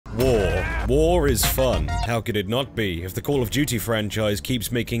War is fun. How could it not be if the Call of Duty franchise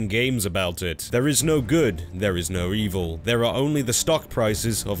keeps making games about it? There is no good, there is no evil. There are only the stock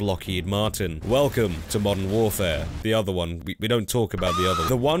prices of Lockheed Martin. Welcome to Modern Warfare. The other one. We don't talk about the other one.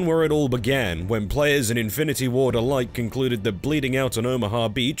 The one where it all began, when players in Infinity Ward alike concluded that bleeding out on Omaha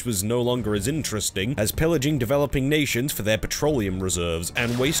Beach was no longer as interesting as pillaging developing nations for their petroleum reserves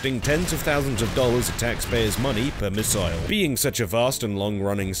and wasting tens of thousands of dollars of taxpayers' money per missile. Being such a vast and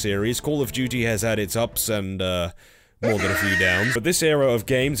long-running series, Call of Duty has had its ups and, more than a few downs, but this era of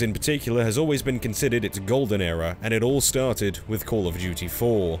games in particular has always been considered its golden era, and it all started with Call of Duty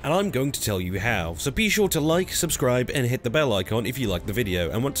 4. And I'm going to tell you how, so be sure to like, subscribe, and hit the bell icon if you like the video,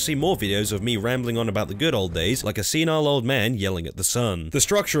 and want to see more videos of me rambling on about the good old days, like a senile old man yelling at the sun. The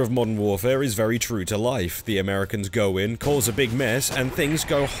structure of Modern Warfare is very true to life. The Americans go in, cause a big mess, and things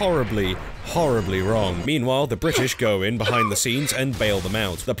go horribly wrong. Meanwhile, the British go in behind the scenes and bail them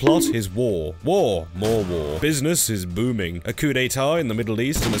out. The plot is war. War. More war. Business is booming. A coup d'etat in the Middle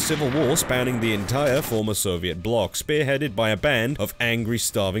East and a civil war spanning the entire former Soviet bloc, spearheaded by a band of angry,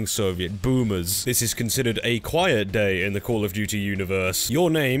 starving Soviet boomers. This is considered a quiet day in the Call of Duty universe. Your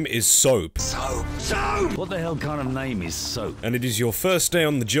name is Soap. Soap! What the hell kind of name is Soap? And it is your first day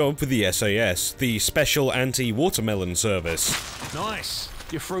on the job with the SAS, the Special Anti-Watermelon Service. Nice!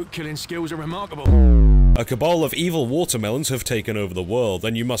 Your fruit-killing skills are remarkable. A cabal of evil watermelons have taken over the world,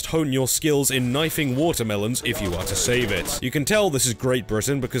 and you must hone your skills in knifing watermelons if you are to save it. You can tell this is Great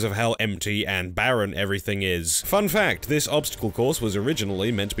Britain because of how empty and barren everything is. Fun fact, this obstacle course was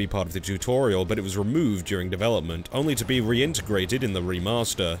originally meant to be part of the tutorial, but it was removed during development, only to be reintegrated in the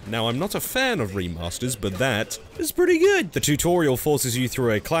remaster. Now, I'm not a fan of remasters, but that is pretty good. The tutorial forces you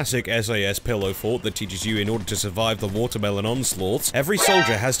through a classic SAS pillow fort that teaches you in order to survive the watermelon onslaughts, every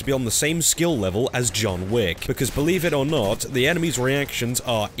soldier has to be on the same skill level as John Wick, because believe it or not, the enemy's reactions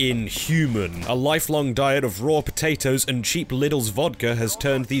are inhuman. A lifelong diet of raw potatoes and cheap Lidl's vodka has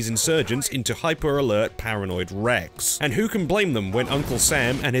turned these insurgents into hyper-alert, paranoid wrecks. And who can blame them when Uncle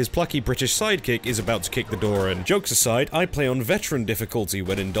Sam and his plucky British sidekick is about to kick the door in? Jokes aside, I play on veteran difficulty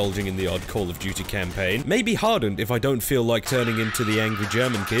when indulging in the odd Call of Duty campaign. Maybe hardened if I don't feel like turning into the angry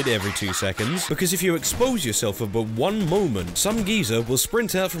German kid every 2 seconds, because if you expose yourself for but one moment, some geezer will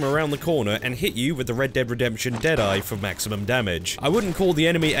sprint out from around the corner and hit you with the Red Dead Redemption Deadeye for maximum damage. I wouldn't call the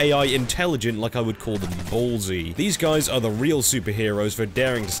enemy AI intelligent like I would call them ballsy. These guys are the real superheroes for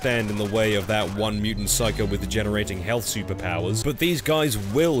daring to stand in the way of that one mutant psycho with the generating health superpowers, but these guys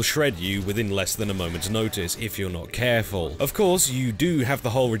will shred you within less than a moment's notice if you're not careful. Of course, you do have the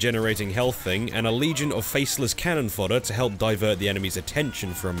whole regenerating health thing and a legion of faceless cannon fodder to help divert the enemy's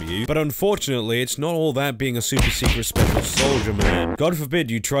attention from you, but unfortunately it's not all that being a super secret special soldier, man. God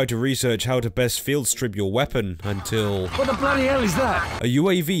forbid you try to research how to best field strip your weapon until... What the bloody hell is that? A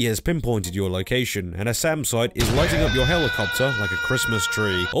UAV has pinpointed your location, and a SAM site is lighting up your helicopter like a Christmas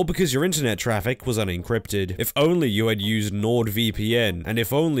tree, all because your internet traffic was unencrypted. If only you had used NordVPN, and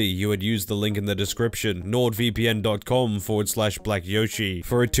if only you had used the link in the description, nordvpn.com/blackjoshi,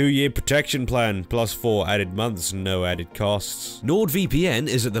 for a 2-year protection plan, plus 4 added months, no added costs. NordVPN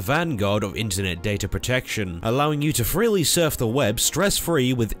is at the vanguard of internet data protection, allowing you to freely surf the web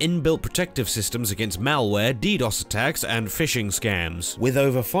stress-free with inbuilt protective systems against malware, DDoS attacks, and phishing scams. With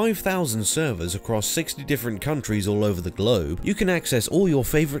over 5,000 servers across 60 different countries all over the globe, you can access all your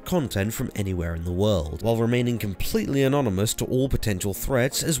favorite content from anywhere in the world, while remaining completely anonymous to all potential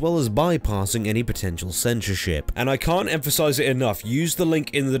threats, as well as bypassing any potential censorship. And I can't emphasize it enough, use the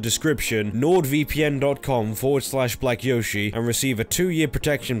link in the description, nordvpn.com/blackjoshi, and receive a 2-year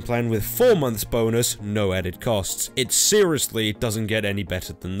protection plan with 4 months bonus, no added costs. It seriously doesn't get any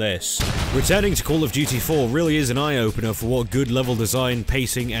better than this. Returning to Call of Duty 4 really is an eye-opener for what good level design,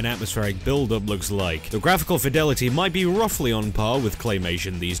 pacing, and atmospheric build-up looks like. The graphical fidelity might be roughly on par with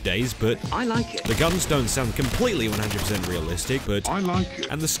claymation these days, but I like it. The guns don't sound completely 100% realistic, but I like it.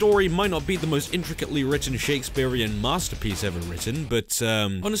 And the story might not be the most intricately written Shakespearean masterpiece ever written, but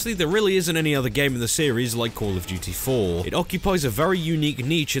honestly, there really isn't any other game in the series like Call of Duty 4. It occupies a very unique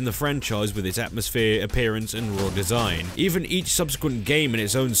niche in the franchise with its atmosphere, appearance, and raw design. Even each subsequent game in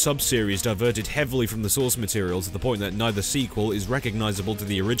its own sub-series diverted heavily from the source material to the point that neither sequel is recognizable to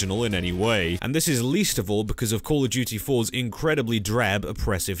the original in any way. And this is least of all because of Call of Duty 4's incredibly drab,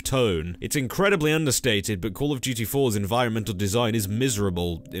 oppressive tone. It's incredibly understated, but Call of Duty 4's environmental design is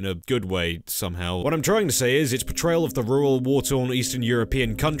miserable, in a good way, somehow. What I'm trying to say is, its portrayal of the rural, war-torn Eastern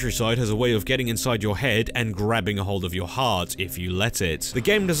European countryside has a way of getting inside your head and grabbing a hold of your heart, if you let it. The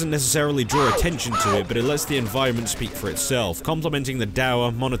game doesn't necessarily draw attention to it, but it lets the environment speak for itself, complementing the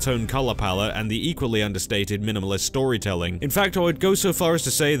dour, monotone color palette and the equally understated minimalist storytelling. In fact, I would go so far as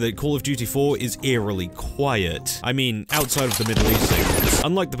to say that Call of Duty 4 is eerily quiet. I mean, outside of the Middle East segments.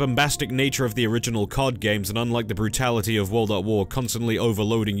 Unlike the bombastic nature of the original COD games, and unlike the brutality of World at War constantly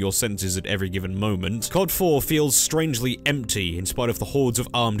overloading your senses at every given moment, COD 4 feels strangely empty in spite of the hordes of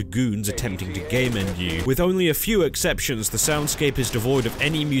armed goons attempting to game end you. With only a few exceptions, the soundscape is devoid of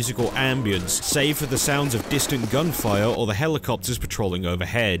any musical ambience, save for the sounds of distant gunfire or the helicopters patrolling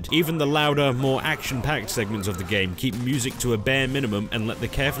overhead. Even the louder, more action-packed segments of the game keep music to a bare minimum and let the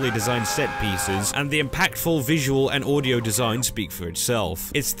carefully designed set pieces and the impactful visual and audio design speak for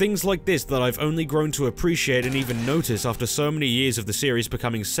itself. It's things like this that I've only grown to appreciate and even notice after so many years of the series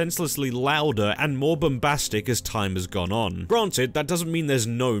becoming senselessly louder and more bombastic as time has gone on. Granted, that doesn't mean there's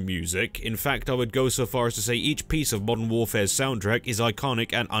no music. In fact, I would go so far as to say each piece of Modern Warfare's soundtrack is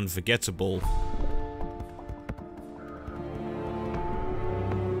iconic and unforgettable.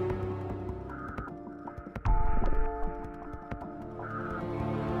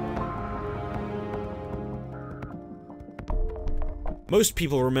 Most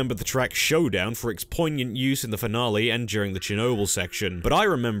people remember the track Showdown for its poignant use in the finale and during the Chernobyl section, but I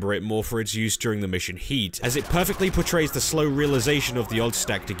remember it more for its use during the mission Heat, as it perfectly portrays the slow realization of the odds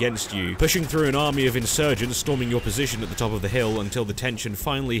stacked against you, pushing through an army of insurgents storming your position at the top of the hill until the tension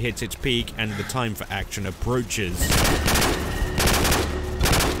finally hits its peak and the time for action approaches.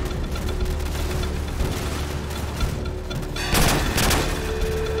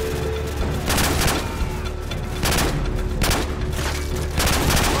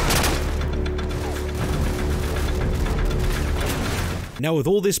 Now, with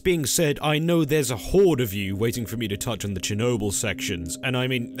all this being said, I know there's a horde of you waiting for me to touch on the Chernobyl sections, and I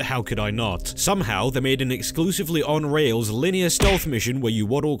mean, how could I not? Somehow, they made an exclusively on-rails linear stealth mission where you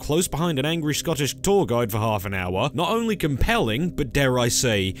waddle close behind an angry Scottish tour guide for half an hour, not only compelling, but dare I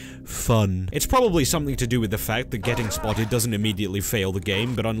say, fun. It's probably something to do with the fact that getting spotted doesn't immediately fail the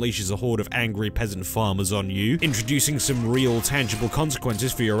game, but unleashes a horde of angry peasant farmers on you, introducing some real, tangible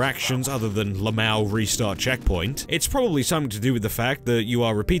consequences for your actions other than Lamau restart checkpoint. It's probably something to do with the fact that you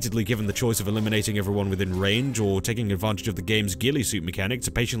are repeatedly given the choice of eliminating everyone within range or taking advantage of the game's ghillie suit mechanic to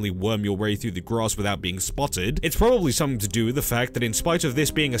patiently worm your way through the grass without being spotted. It's probably something to do with the fact that in spite of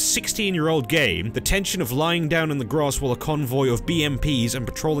this being a 16-year-old game, the tension of lying down in the grass while a convoy of BMPs and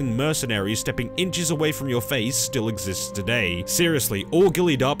patrolling mercenaries stepping inches away from your face still exists today. Seriously, All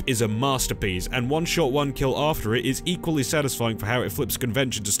Ghillied Up is a masterpiece, and one shot one kill after it is equally satisfying for how it flips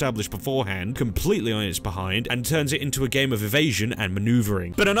conventions established beforehand completely on its behind and turns it into a game of evasion and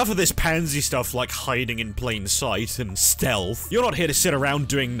maneuvering. But enough of this pansy stuff like hiding in plain sight and stealth. You're not here to sit around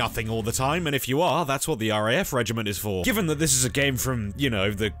doing nothing all the time, and if you are, that's what the RAF regiment is for. Given that this is a game from, you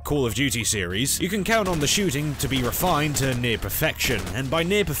know, the Call of Duty series, you can count on the shooting to be refined to near perfection. And by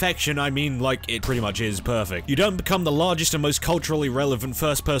near perfection, I mean like it pretty much is perfect. You don't become the largest and most culturally relevant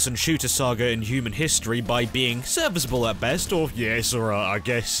first-person shooter saga in human history by being serviceable at best, or yes, or I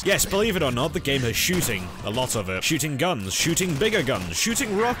guess. Yes, believe it or not, the game has shooting. A lot of it. Shooting guns, shooting bigger guns,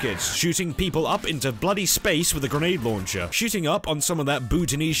 shooting rockets, shooting people up into bloody space with a grenade launcher, shooting up on some of that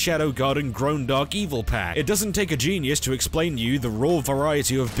Bhutanese Shadow Garden Grown Dark Evil pack. It doesn't take a genius to explain to you the raw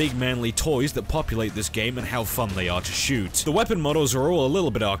variety of big manly toys that populate this game and how fun they are to shoot. The weapon models are all a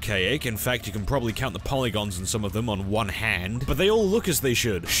little bit archaic, in fact you can probably count the polygons in some of them on one hand, but they all look as they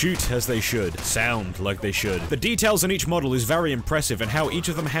should, shoot as they should, sound like they should. The details on each model is very impressive, and how each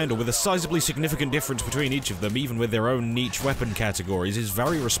of them handle with a sizably significant difference between each of them, even with their own niche weapon categories, is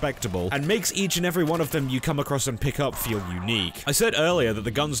very respectable, and makes each and every one of them you come across and pick up feel unique. I said earlier that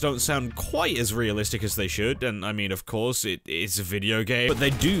the guns don't sound quite as realistic as they should, and I mean, of course, it's a video game, but they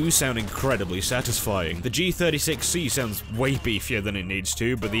do sound incredibly satisfying. The G36C sounds way beefier than it needs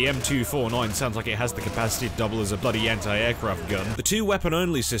to, but the M249 sounds like it has the capacity to double as a bloody anti-aircraft gun. The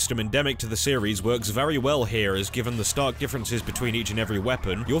two-weapon-only system endemic to the series works very well here, as given the stark differences between each and every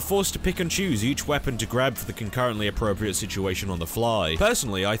weapon, you're forced to pick and choose each weapon to grab for the concurrently appropriate situation on the fly.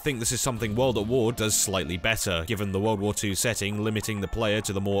 Personally, I think this is something World at War does slightly better, given the World War II setting limiting the player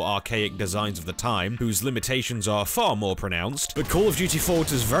to the more archaic designs of the time, whose limitations are far more pronounced, but Call of Duty 4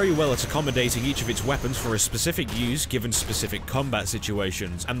 does very well at accommodating each of its weapons for a specific use given specific combat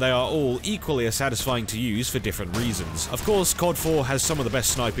situations, and they are all equally as satisfying to use for different reasons. Of course, COD 4 has some of the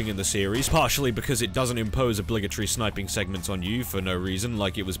best sniping in the series, partially because it doesn't impose obligatory sniping segments on you for no reason,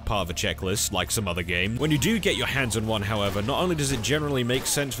 like it was part of a checklist, like some other games. When you do get your hands on one, however, not only does it generally make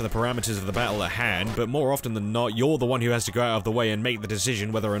sense for the parameters of the battle at hand, but more often than not, you're the one who has to go out of the way and make the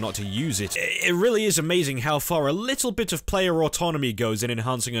decision whether or not to use it. It really is amazing how far a little bit of player autonomy goes in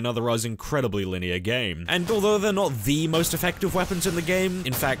enhancing an otherwise incredibly linear game. And although they're not the most effective weapons in the game,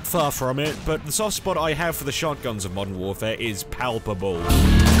 in fact, far from it, but the soft spot I have for the shotguns of Modern Warfare is palpable.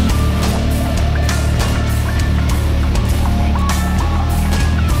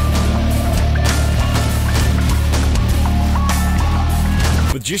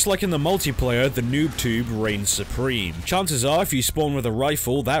 But just like in the multiplayer, the noob tube reigns supreme. Chances are, if you spawn with a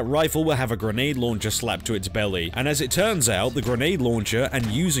rifle, that rifle will have a grenade launcher slapped to its belly. And as it turns out, the grenade launcher, and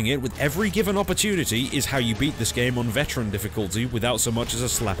using it with every given opportunity, is how you beat this game on veteran difficulty without so much as a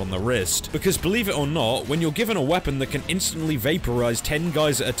slap on the wrist. Because believe it or not, when you're given a weapon that can instantly vaporize 10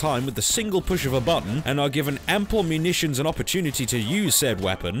 guys at a time with the single push of a button, and are given ample munitions and opportunity to use said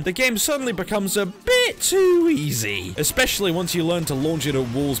weapon, the game suddenly becomes a bit too easy. Especially once you learn to launch it at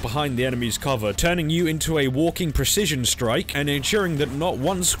walls behind the enemy's cover, turning you into a walking precision strike and ensuring that not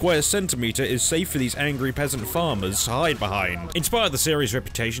one square centimeter is safe for these angry peasant farmers to hide behind. In spite of the series'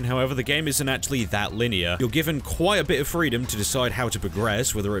 reputation, however, the game isn't actually that linear. You're given quite a bit of freedom to decide how to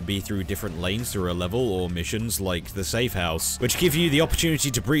progress, whether it be through different lanes through a level or missions like the safe house, which give you the opportunity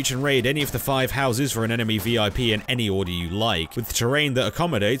to breach and raid any of the 5 houses for an enemy VIP in any order you like, with terrain that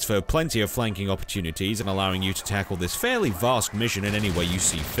accommodates for plenty of flanking opportunities and allowing you to tackle this fairly vast mission in any way you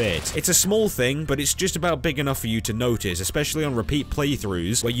see fit. It's a small thing, but it's just about big enough for you to notice, especially on repeat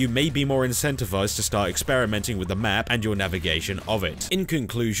playthroughs, where you may be more incentivized to start experimenting with the map and your navigation of it. In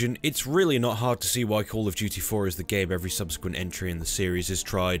conclusion, it's really not hard to see why Call of Duty 4 is the game every subsequent entry in the series has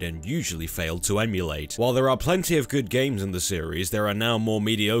tried and usually failed to emulate. While there are plenty of good games in the series, there are now more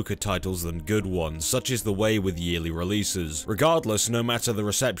mediocre titles than good ones, such is the way with yearly releases. Regardless, no matter the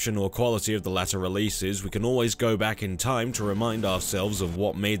reception or quality of the latter releases, we can always go back in time to remind ourselves of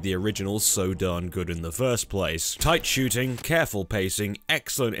what made the originals so darn good in the first place. Tight shooting, careful pacing,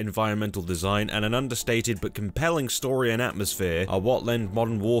 excellent environmental design, and an understated but compelling story and atmosphere are what lend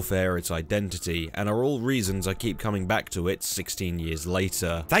Modern Warfare its identity, and are all reasons I keep coming back to it 16 years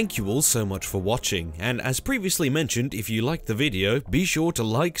later. Thank you all so much for watching, and as previously mentioned, if you liked the video, be sure to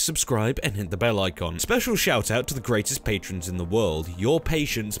like, subscribe, and hit the bell icon. Special shout out to the greatest patrons in the world. Your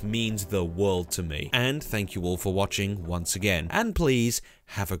patience means the world to me. And thank you all for watching once again. And please,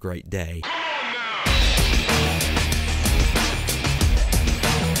 have a great day. Come on now!